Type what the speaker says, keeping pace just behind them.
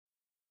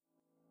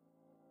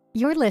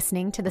You're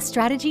listening to the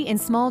Strategy in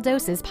Small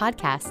Doses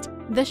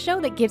podcast, the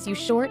show that gives you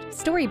short,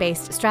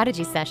 story-based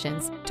strategy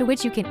sessions to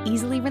which you can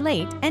easily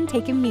relate and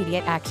take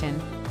immediate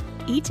action.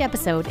 Each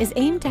episode is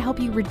aimed to help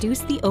you reduce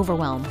the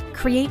overwhelm,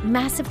 create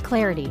massive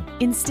clarity,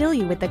 instill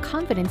you with the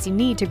confidence you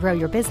need to grow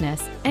your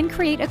business, and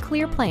create a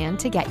clear plan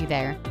to get you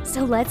there.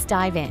 So let's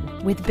dive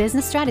in with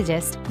business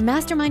strategist,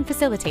 mastermind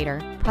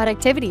facilitator,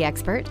 productivity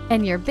expert,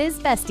 and your biz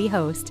bestie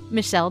host,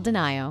 Michelle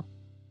Donaio.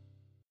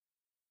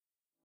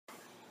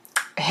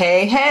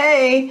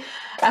 Hey,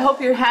 I hope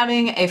you're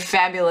having a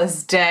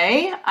fabulous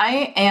day.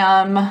 I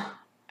am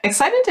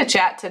excited to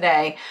chat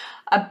today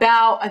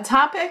about a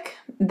topic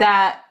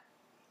that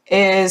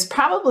is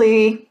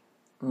probably,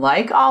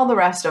 like all the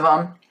rest of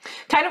them,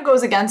 kind of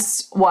goes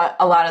against what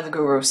a lot of the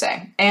gurus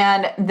say.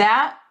 And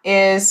that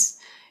is,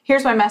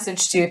 here's my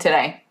message to you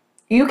today.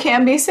 You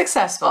can be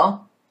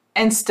successful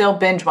and still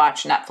binge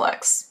watch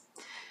Netflix.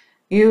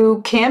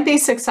 You can be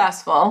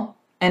successful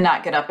and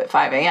not get up at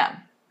 5 a.m.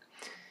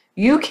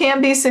 You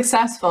can be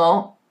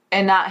successful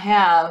and not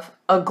have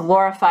a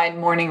glorified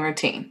morning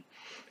routine.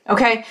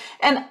 Okay?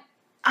 And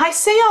I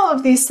say all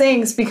of these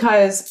things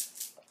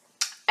because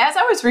as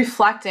I was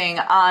reflecting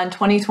on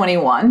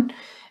 2021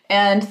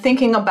 and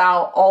thinking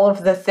about all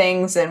of the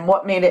things and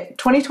what made it,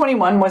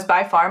 2021 was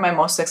by far my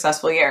most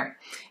successful year.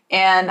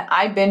 And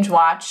I binge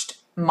watched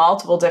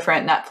multiple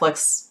different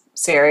Netflix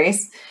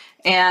series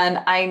and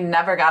I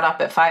never got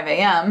up at 5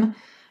 a.m.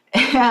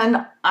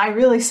 And I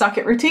really suck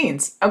at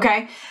routines,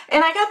 okay?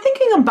 And I got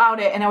thinking about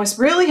it and I was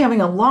really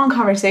having a long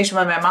conversation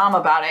with my mom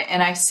about it.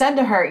 And I said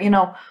to her,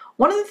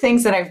 one of the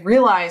things that I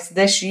realized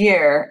this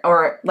year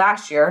or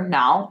last year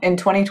now in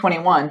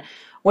 2021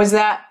 was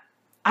that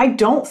I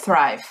don't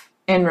thrive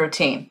in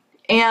routine.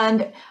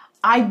 And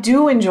I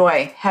do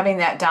enjoy having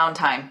that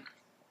downtime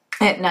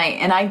at night.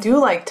 And I do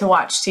like to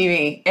watch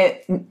TV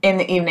in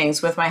the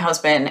evenings with my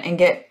husband and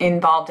get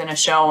involved in a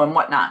show and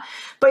whatnot.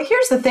 But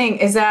here's the thing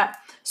is that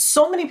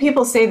so many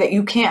people say that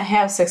you can't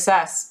have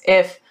success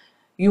if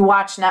you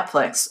watch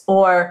Netflix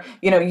or,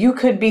 you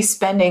could be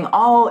spending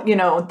all,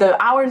 the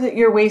hours that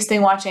you're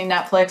wasting watching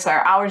Netflix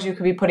are hours you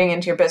could be putting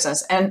into your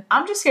business. And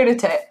I'm just here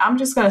I'm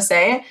just going to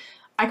say it.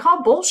 I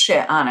call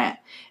bullshit on it.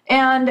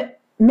 And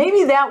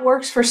maybe that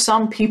works for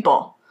some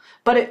people,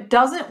 but it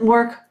doesn't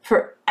work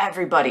for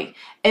everybody.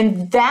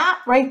 And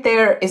that right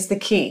there is the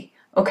key.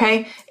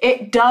 Okay,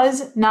 it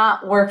does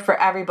not work for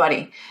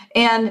everybody.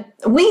 And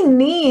we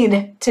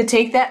need to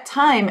take that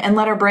time and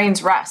let our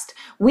brains rest.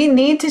 We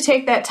need to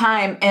take that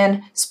time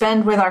and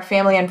spend with our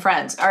family and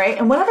friends. All right.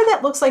 And whatever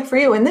that looks like for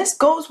you. And this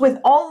goes with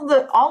all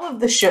of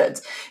the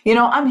shoulds.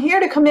 I'm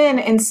here to come in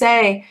and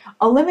say,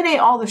 eliminate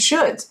all the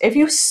shoulds. If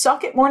you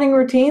suck at morning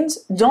routines,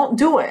 don't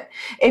do it.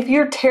 If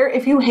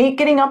you hate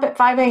getting up at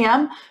 5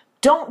 a.m.,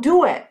 don't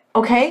do it.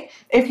 Okay,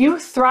 if you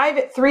thrive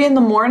at 3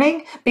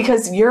 a.m.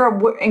 because you're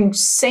an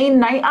insane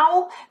night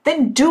owl,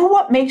 then do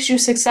what makes you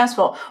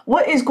successful.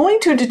 What is going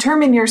to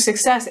determine your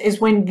success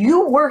is when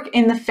you work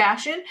in the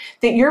fashion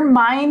that your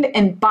mind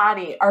and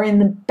body are in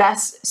the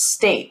best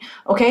state.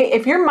 Okay,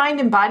 if your mind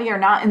and body are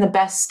not in the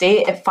best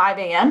state at 5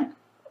 a.m.,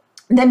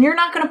 then you're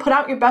not going to put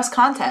out your best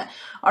content.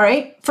 All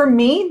right. For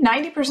me,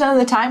 90% of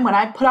the time when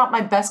I put out my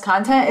best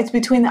content, it's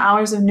between the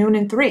hours of noon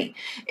and 3.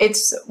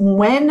 It's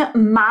when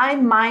my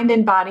mind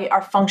and body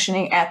are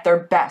functioning at their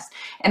best.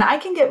 And I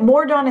can get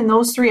more done in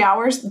those 3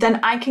 hours than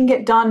I can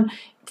get done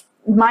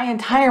my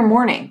entire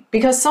morning,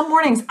 because some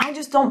mornings I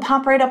just don't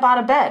pop right up out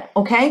of bed.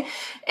 Okay.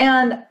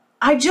 And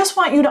I just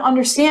want you to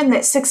understand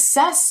that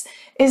success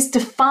is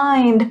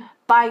defined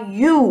by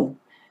you,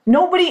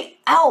 nobody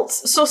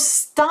else. So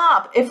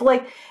stop.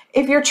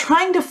 If you're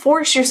trying to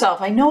force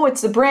yourself, I know it's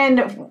the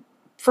brand,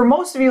 for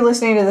most of you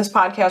listening to this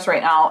podcast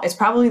right now, it's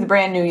probably the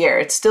brand new year.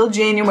 It's still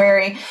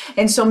January.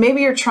 And so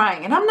maybe you're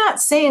trying. And I'm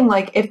not saying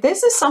if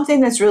this is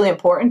something that's really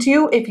important to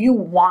you, if you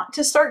want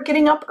to start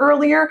getting up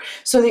earlier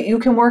so that you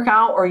can work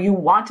out, or you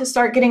want to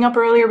start getting up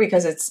earlier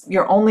because it's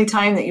your only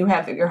time that you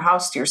have your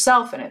house to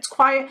yourself and it's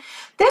quiet,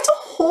 that's a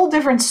whole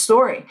different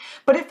story.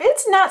 But if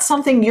it's not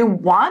something you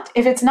want,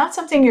 if it's not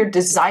something you're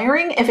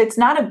desiring, if it's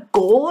not a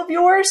goal of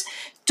yours,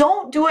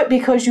 don't do it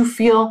because you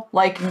feel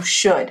like you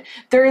should.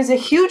 There is a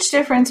huge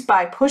difference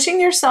by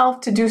pushing yourself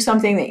to do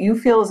something that you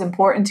feel is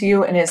important to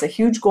you and is a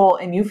huge goal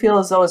and you feel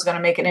as though it's going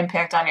to make an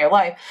impact on your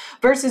life,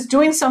 versus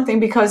doing something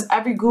because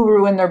every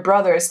guru and their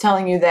brother is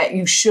telling you that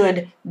you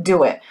should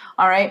do it.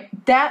 All right.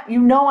 That,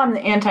 I'm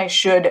the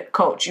anti-should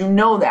coach. You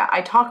know that.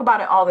 I talk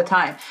about it all the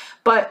time.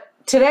 But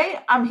today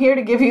I'm here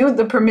to give you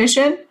the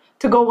permission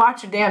to go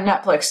watch a damn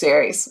Netflix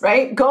series,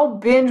 right? Go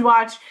binge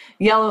watch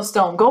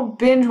Yellowstone. Go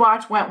binge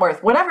watch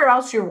Wentworth. Whatever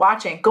else you're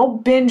watching, go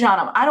binge on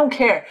them. I don't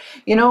care.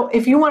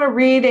 If you want to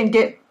read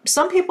and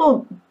some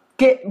people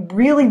get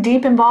really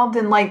deep involved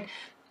in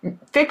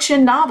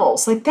fiction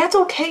novels. That's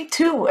okay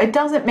too. It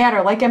doesn't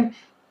matter.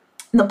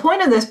 The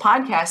point of this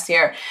podcast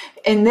here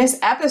in this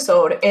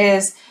episode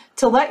is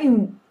to let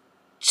you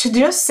to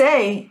just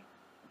say,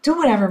 do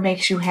whatever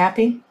makes you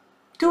happy.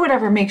 Do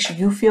whatever makes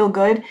you feel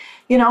good.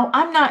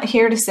 I'm not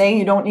here to say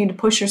you don't need to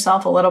push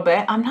yourself a little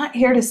bit. I'm not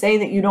here to say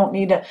that you don't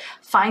need to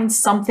find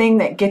something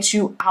that gets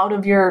you out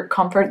of your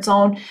comfort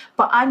zone.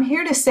 But I'm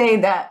here to say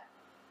that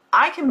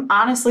I can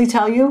honestly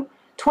tell you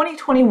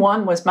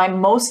 2021 was my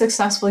most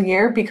successful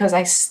year because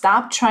I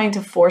stopped trying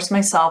to force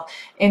myself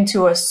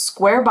into a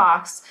square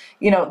box,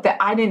 that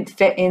I didn't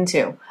fit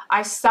into.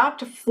 I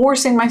stopped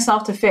forcing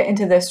myself to fit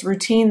into this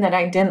routine that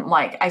I didn't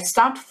like. I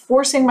stopped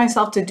forcing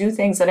myself to do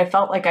things that I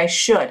felt like I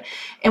should.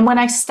 And when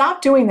I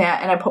stopped doing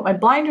that and I put my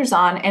blinders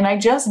on and I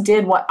just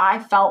did what I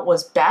felt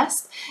was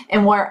best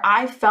and where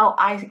I felt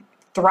I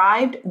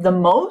thrived the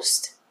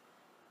most,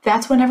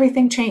 that's when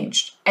everything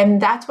changed.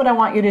 And that's what I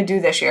want you to do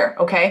this year,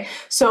 okay?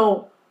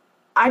 So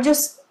I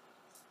just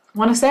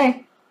want to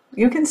say,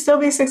 you can still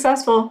be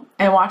successful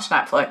and watch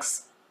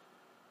Netflix.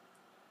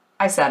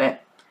 I said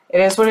it. It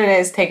is what it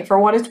is. Take it for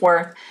what it's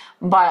worth.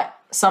 But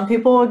some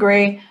people will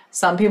agree.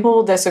 Some people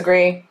will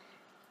disagree.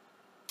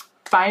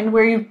 Find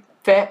where you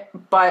fit.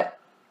 But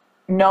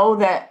know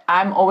that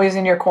I'm always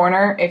in your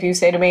corner. If you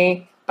say to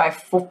me by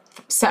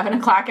 7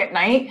 o'clock at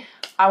night,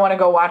 I want to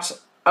go watch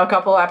a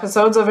couple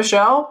episodes of a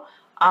show,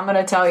 I'm going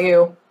to tell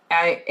you,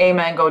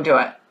 amen, go do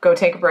it. Go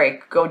take a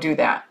break. Go do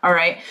that. All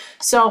right.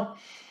 So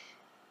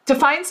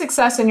define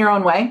success in your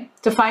own way.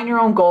 Define your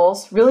own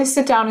goals. Really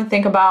sit down and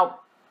think about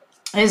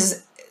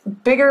is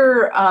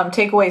bigger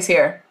takeaways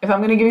here. If I'm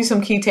going to give you some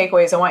key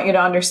takeaways, I want you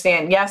to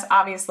understand, yes,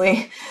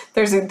 obviously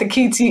the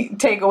key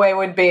takeaway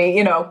would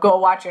be, go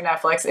watch your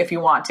Netflix if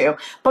you want to.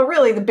 But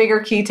really the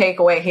bigger key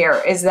takeaway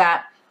here is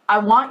that I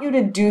want you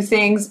to do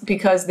things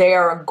because they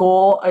are a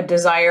goal, a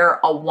desire,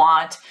 a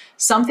want,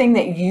 something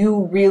that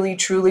you really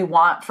truly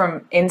want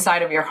from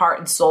inside of your heart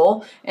and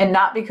soul, and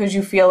not because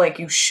you feel like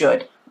you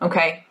should.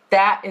 Okay?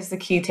 That is the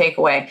key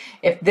takeaway.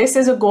 If this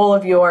is a goal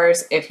of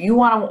yours, if you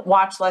want to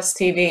watch less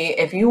TV,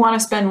 if you want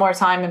to spend more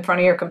time in front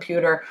of your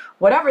computer,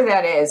 whatever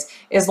that is,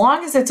 as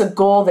long as it's a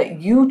goal that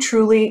you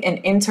truly and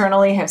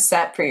internally have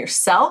set for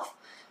yourself,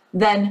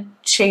 then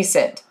chase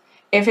it.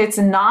 If it's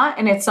not,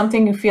 and it's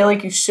something you feel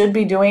like you should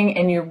be doing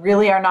and you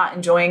really are not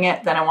enjoying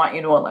it, then I want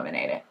you to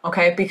eliminate it,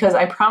 okay? Because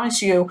I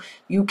promise you,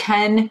 you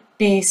can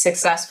be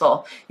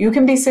successful. You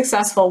can be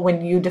successful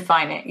when you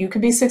define it. You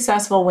can be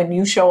successful when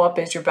you show up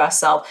as your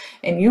best self,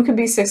 and you can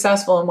be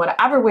successful in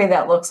whatever way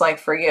that looks like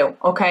for you,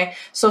 okay?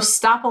 So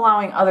stop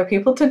allowing other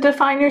people to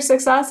define your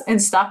success,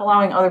 and stop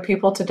allowing other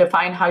people to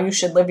define how you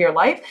should live your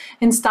life,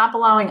 and stop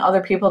allowing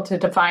other people to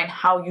define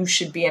how you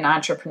should be an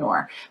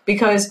entrepreneur,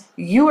 because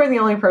you are the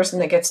only person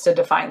that gets to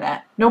define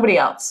that. Nobody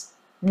else.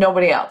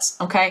 Nobody else,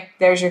 okay?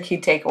 There's your key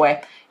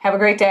takeaway. Have a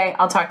great day.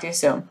 I'll talk to you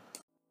soon.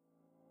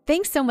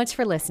 Thanks so much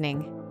for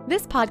listening.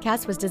 This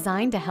podcast was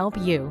designed to help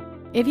you.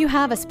 If you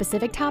have a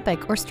specific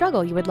topic or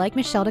struggle you would like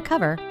Michelle to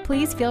cover,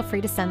 please feel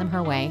free to send them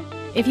her way.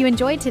 If you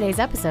enjoyed today's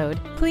episode,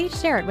 please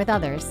share it with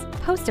others,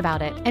 post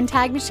about it, and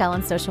tag Michelle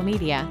on social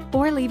media,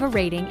 or leave a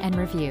rating and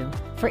review.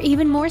 For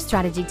even more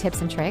strategy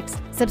tips and tricks,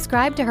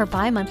 subscribe to her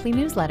bi-monthly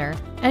newsletter,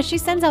 as she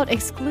sends out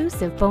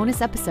exclusive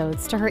bonus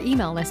episodes to her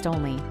email list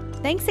only.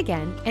 Thanks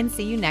again, and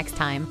see you next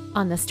time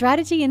on the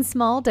Strategy in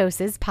Small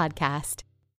Doses podcast.